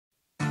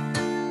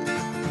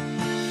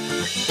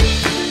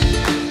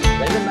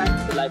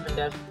Life in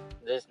Delft.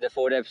 This is the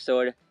fourth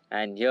episode,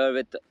 and here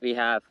with we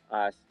have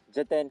us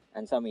Jithin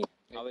and Samir.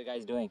 How are you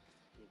guys doing?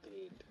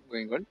 Great.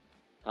 Going good?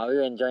 How are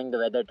you enjoying the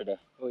weather today?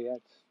 Oh yeah.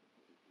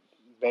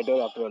 Better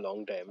after a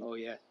long time. Oh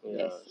yeah. Yeah.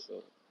 Yes.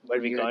 So, but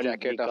we Need a can't.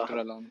 jacket we after a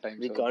can't, long time.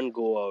 we so. can't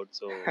go out,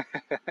 so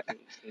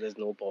there's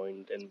no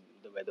point in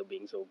the weather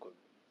being so good.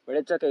 But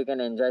it's okay. You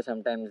can enjoy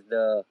sometimes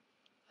the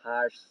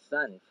harsh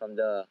sun from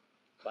the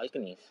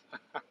balconies.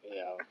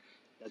 Yeah,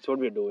 that's what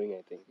we're doing,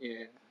 I think.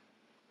 Yeah.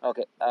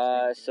 Okay.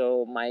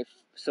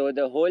 So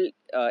the whole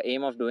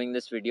aim of doing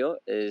this video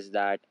is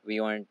that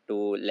we want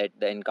to let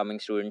the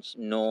incoming students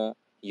know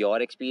your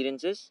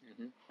experiences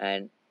Mm-hmm.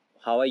 and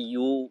how are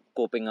you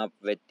coping up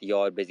with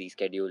your busy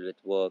schedule with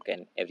work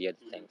and every other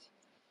things.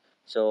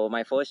 So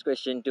my first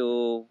question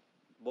to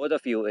both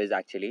of you is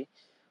actually,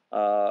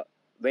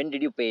 when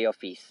did you pay your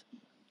fees?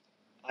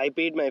 I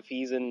paid my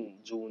fees in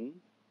June,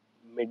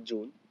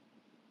 mid-June,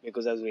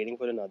 because I was waiting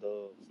for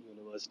another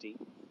university.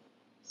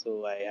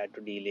 So I had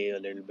to delay a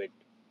little bit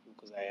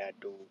because I had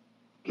to.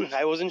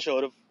 I wasn't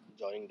sure of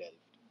joining Delft.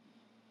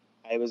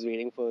 I was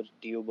waiting for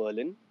TU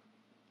Berlin,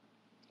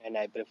 and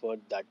I preferred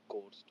that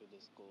course to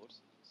this course.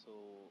 So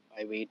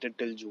I waited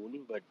till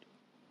June, but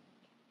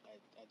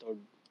I thought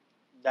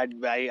that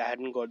I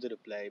hadn't got the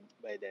reply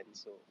by then,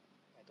 so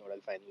I thought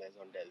I'll finalize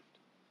on Delft.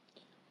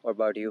 What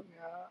about you?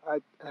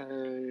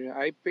 Yeah.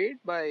 I paid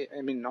by.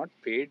 I mean, not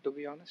paid to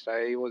be honest.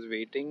 I was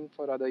waiting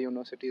for other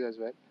universities as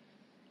well,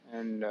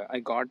 and I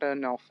got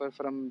an offer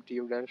from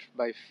TU Delft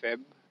by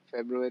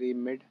February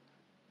mid.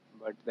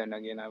 But then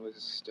again, I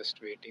was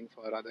just waiting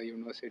for other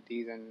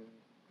universities, and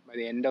by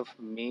the end of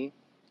May,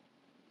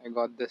 I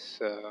got this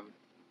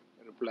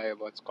reply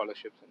about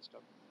scholarships and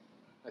stuff.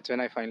 That's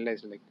when I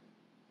finalized, like,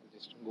 I'll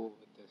just go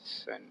with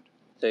this. And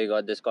So you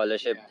got the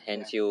scholarship, Yeah,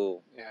 hence yeah.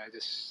 you. yeah, I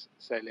just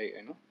said, like,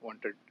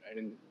 I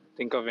didn't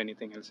think of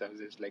anything else. I was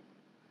just like,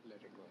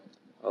 let it go.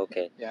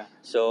 Okay. Yeah.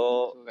 So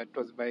So that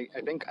was by,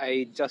 I think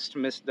I just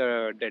missed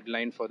the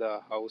deadline for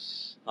the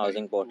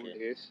housing by portal. 2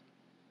 days.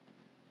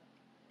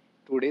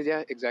 2 days,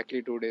 yeah,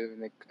 exactly 2 days.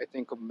 Like, I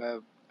think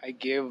I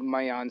gave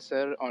my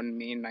answer on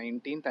May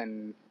 19th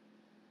and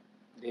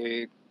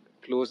they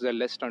closed the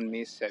list on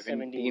May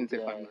 17th,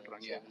 if I'm not wrong.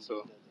 Yeah.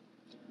 So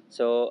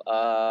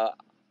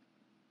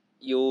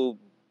you.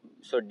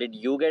 So did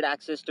you get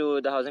access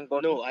to the housing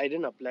portal? No, I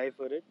didn't apply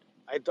for it.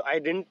 I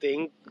didn't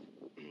think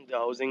the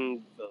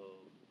housing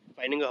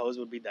finding a house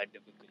would be that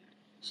difficult.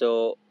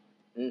 So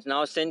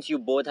now, since you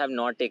both have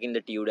not taken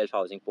the TU Delft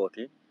housing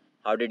portal,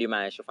 how did you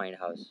manage to find a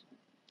house?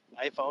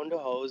 I found a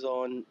house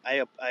on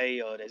I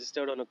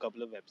registered on a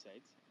couple of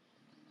websites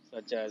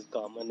such as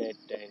Carmanet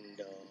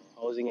and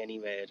Housing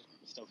Anywhere,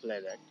 stuff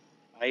like that.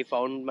 I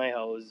found my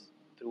house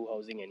through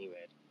Housing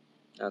Anywhere.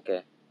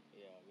 Okay.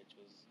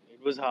 Yeah,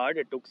 it was hard.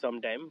 It took some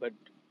time, but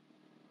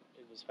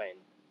it was fine.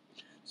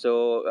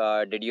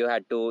 So did you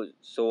had to?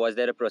 So was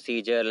there a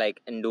procedure like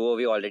in Duo?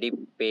 We already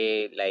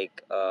pay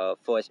like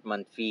first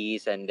month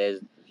fees, and there's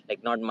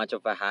like not much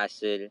of a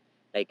hassle.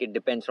 Like it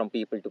depends from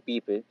people to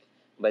people.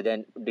 But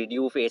then, did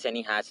you face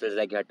any hassles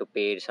like you had to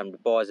pay some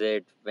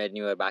deposit when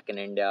you were back in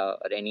India,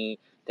 or any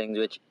things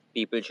which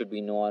people should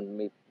be know and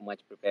be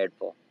much prepared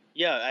for?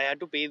 Yeah, I had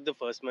to pay the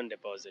first month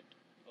deposit.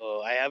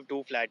 I have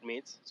two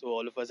flatmates, so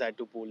all of us had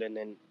to pool in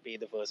and pay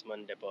the first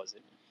month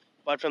deposit.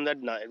 Apart from that,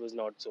 it was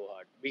not so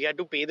hard. We had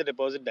to pay the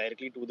deposit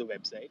directly to the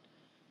website,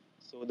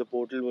 so the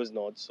portal was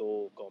not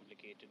so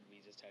complicated.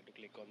 We just had to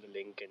click on the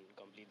link and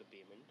complete the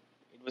payment.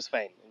 It was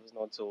fine. It was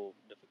not so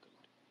difficult.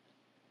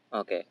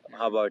 Okay.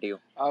 How about you?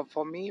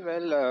 For me,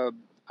 well,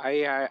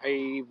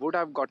 I would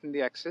have gotten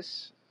the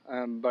access,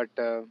 but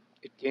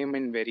it came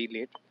in very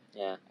late.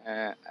 Yeah.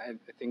 I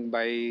think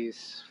by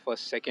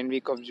first second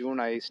week of June,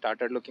 I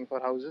started looking for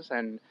houses,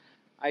 and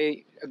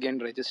I again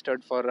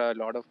registered for a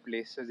lot of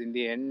places. In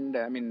the end,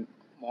 I mean,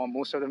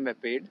 most of them were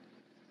paid,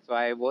 so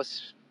I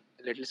was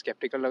a little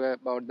skeptical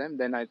about them.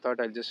 Then I thought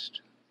I'll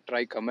just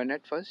try Common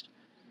first,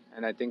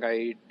 and I think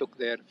I took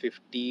their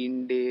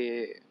 15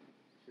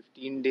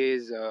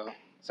 days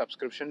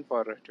subscription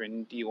for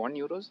 21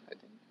 euros. I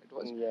think it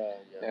was.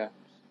 Yeah.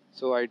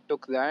 So I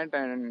took that,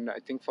 and I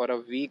think for a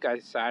week I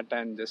sat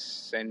and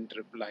just sent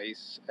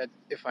replies.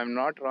 If I'm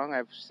not wrong,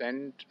 I've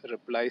sent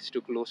replies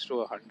to close to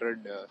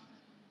 100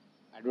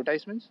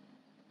 advertisements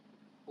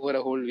over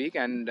a whole week,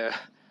 and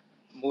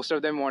most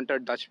of them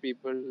wanted Dutch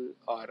people,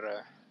 or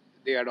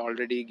they had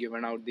already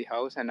given out the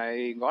house, and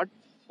I got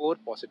 4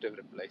 positive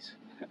replies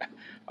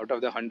out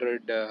of the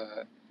 100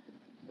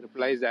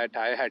 replies that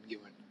I had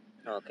given.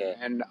 Okay.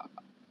 And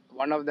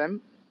one of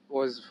them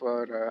was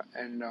for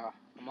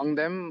among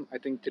them I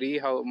think 3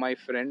 how my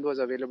friend was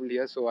available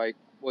here, so I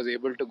was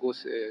able to go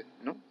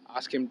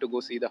ask him to go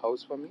see the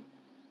house for me.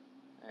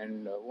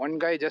 And one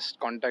guy just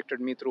contacted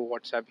me through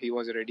WhatsApp. He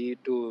was ready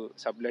to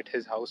sublet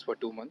his house for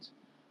 2 months,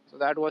 so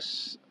that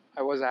was,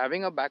 I was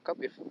having a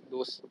backup if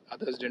those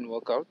others didn't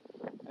work out.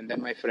 And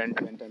then my friend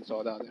went and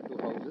saw the other 2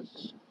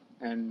 houses,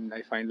 and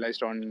I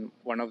finalized on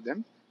one of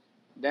them.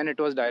 Then it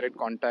was direct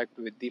contact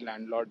with the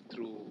landlord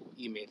through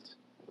emails.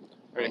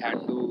 I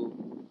had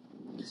to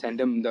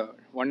send him the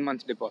 1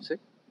 month deposit,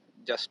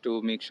 just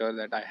to make sure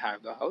that I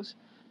have the house.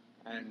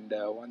 And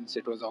once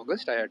it was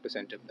August, I had to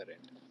send him the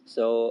rent.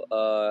 So,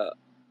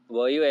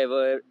 have you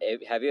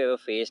ever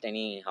faced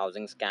any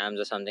housing scams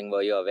or something?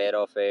 Were you aware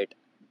of it?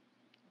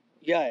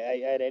 Yeah,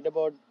 I read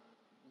about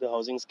the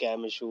housing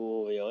scam issue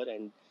over here,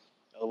 and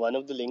one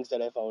of the links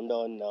that I found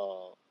on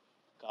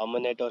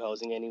Carmanet or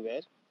Housing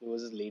Anywhere, there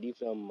was this lady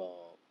from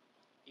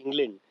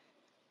England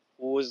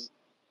who was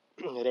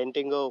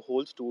renting a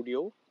whole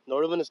studio,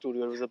 not even a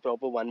studio, it was a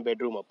proper one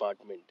bedroom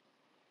apartment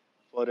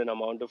for an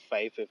amount of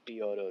 550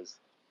 euros.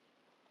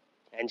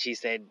 And she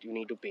said you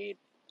need to pay,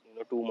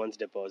 2 months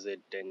deposit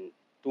and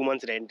 2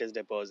 months rent as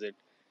deposit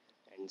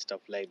and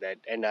stuff like that.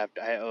 And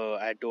after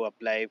I had to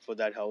apply for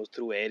that house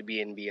through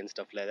Airbnb and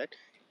stuff like that.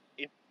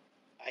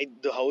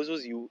 The house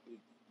was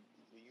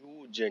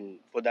huge, and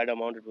for that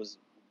amount, it was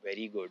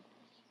very good.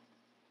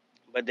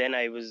 But then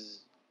I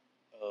was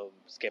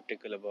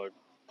skeptical about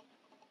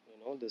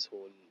this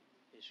whole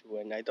issue,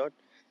 and I thought,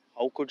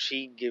 how could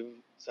she give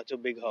such a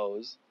big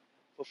house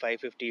for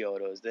 550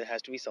 euros? There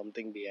has to be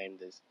something behind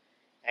this.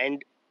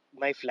 And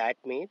my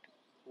flatmate,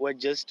 who had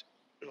just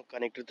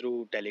connected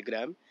through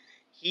Telegram,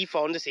 he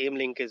found the same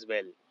link as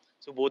well.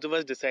 So both of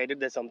us decided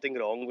there's something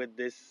wrong with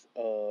this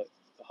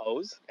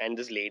house and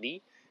this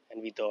lady,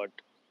 and we thought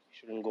we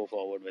shouldn't go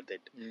forward with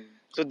it.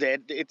 So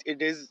that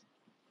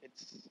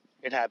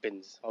it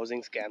happens.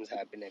 Housing scams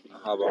happen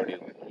everywhere. How about you?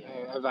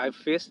 I've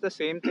faced the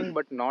same thing,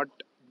 but not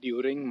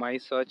during my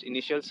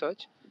initial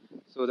search.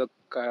 So the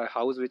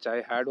house which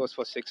I had was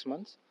for 6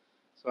 months.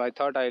 So I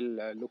thought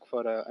I'll look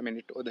for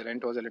the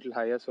rent was a little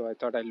higher, so I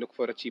thought I'll look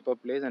for a cheaper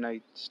place, and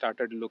I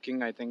started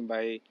looking. I think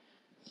by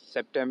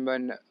September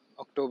and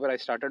October, I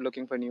started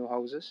looking for new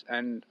houses,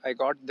 and I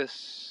got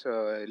this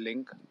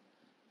link,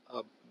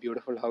 a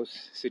beautiful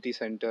house, city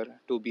center,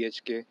 2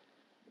 BHK,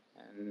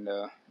 and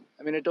the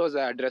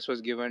address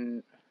was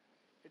given.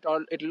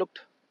 It looked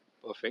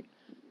perfect.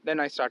 Then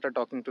I started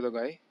talking to the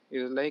guy. He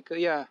was like,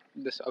 "Yeah,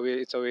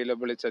 it's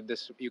available. It's at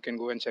this. You can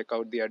go and check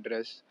out the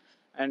address."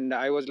 And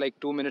I was like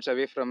 2 minutes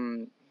away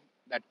from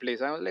that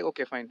place. I was like,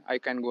 "Okay, fine. I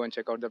can go and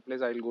check out the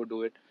place. I'll go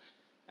do it."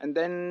 And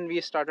then we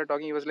started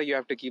talking. He was like, "You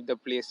have to keep the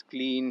place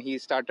clean." He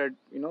started,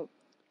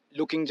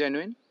 looking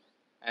genuine.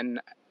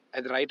 And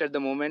right at the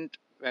moment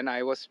when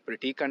I was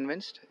pretty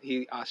convinced,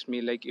 he asked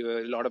me like,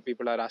 "A lot of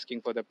people are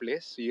asking for the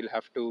place, so you'll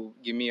have to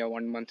give me a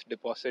 1 month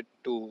deposit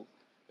to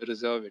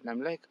reserve it." And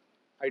I'm like,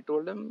 I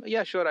told him,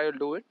 "Yeah, sure, I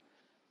will do it.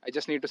 I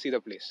just need to see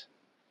the place."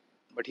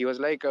 But he was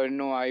like,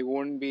 "No, I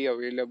won't be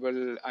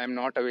available. I'm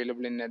not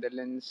available in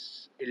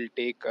Netherlands. It'll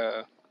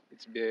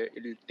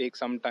take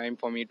some time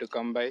for me to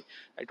come by."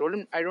 I told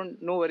him, "I don't,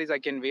 no worries. I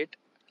can wait.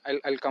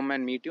 I'll come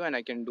and meet you, and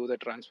I can do the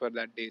transfer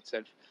that day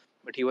itself."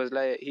 But he was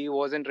like, he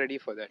wasn't ready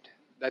for that.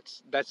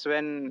 That's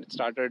when it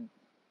started.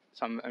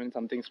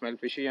 Something smelled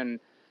fishy, and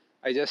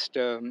I just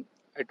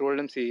I told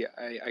him, "See,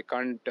 I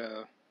can't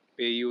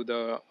pay you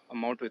the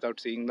amount without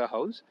seeing the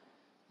house."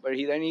 But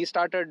he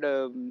started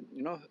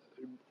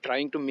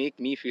trying to make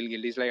me feel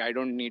guilty. He's like, "I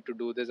don't need to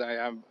do this. I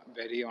have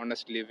very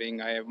honest living.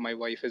 My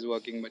wife is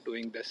working but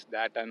doing this,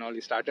 that, and all."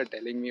 He started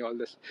telling me all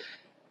this.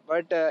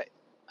 But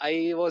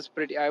I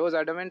was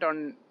adamant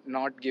on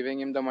not giving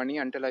him the money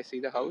until I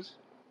see the house.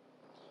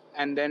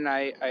 And then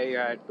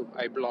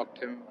I blocked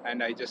him,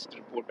 and I just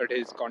reported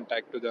his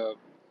contact to the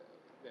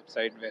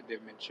website where they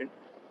mentioned.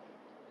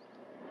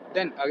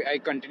 Then I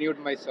continued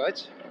my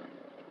search.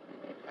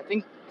 I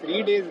think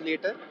 3 days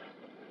later,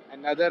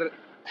 another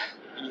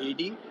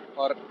lady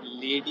or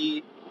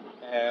lady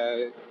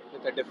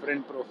with a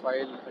different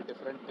profile, a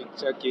different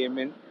picture came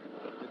in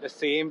with the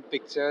same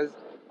pictures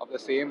of the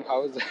same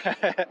house.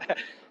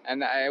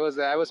 And I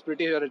was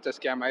pretty sure it's a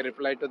scam. I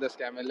replied to the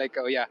scammer like,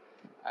 "Oh yeah,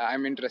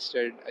 I'm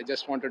interested. I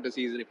just wanted to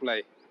see his reply."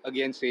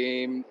 Again,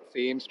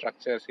 same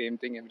structure, same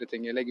thing,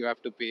 everything. You're like, "You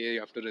have to pay,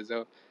 you have to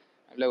reserve."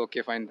 I'm like,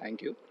 "Okay, fine,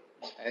 thank you."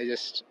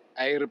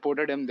 I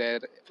reported him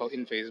there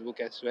in Facebook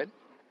as well.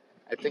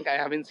 I think I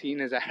haven't seen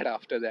his ad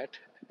after that.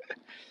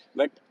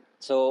 But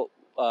so,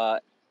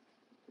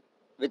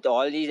 with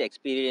all these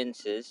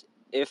experiences,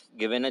 if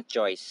given a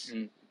choice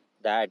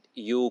that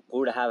you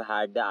could have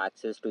had the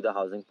access to the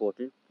housing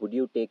portal, would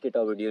you take it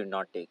or would you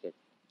not take it?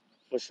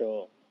 For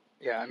sure.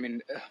 Yeah,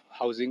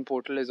 housing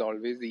portal is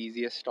always the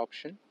easiest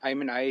option.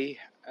 I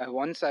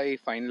once I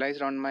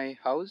finalized on my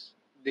house,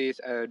 they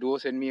Duo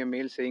sent me a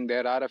mail saying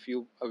there are a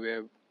few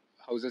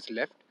houses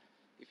left.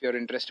 If you're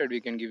interested,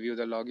 we can give you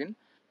the login.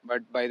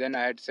 But by then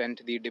I had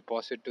sent the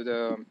deposit to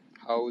the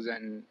house,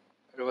 and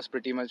it was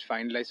pretty much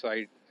finalized. So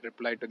I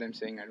replied to them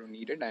saying I don't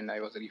need it, and I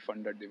was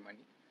refunded the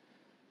money.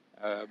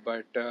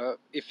 But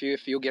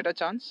if you get a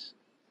chance,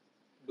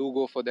 do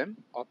go for them.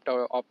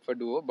 Opt for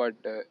Duo. But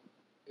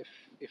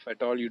if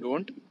at all you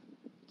don't,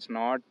 it's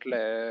not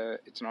the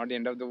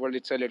end of the world.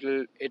 It's a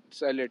little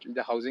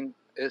the housing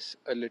is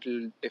a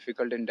little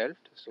difficult in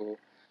Delft, so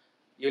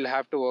you'll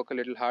have to work a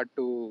little hard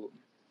to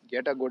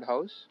get a good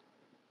house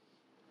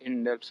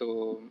in Delft.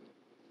 So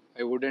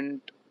I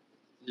wouldn't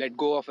let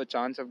go of a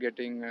chance of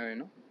getting a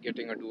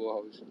duo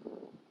house.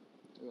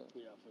 So,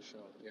 Yeah, for sure.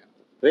 yeah.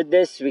 With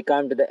this, we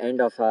come to the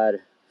end of our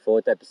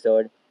fourth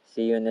episode.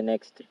 See you in the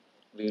next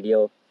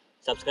video.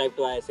 Subscribe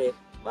to ISA.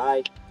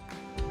 Bye.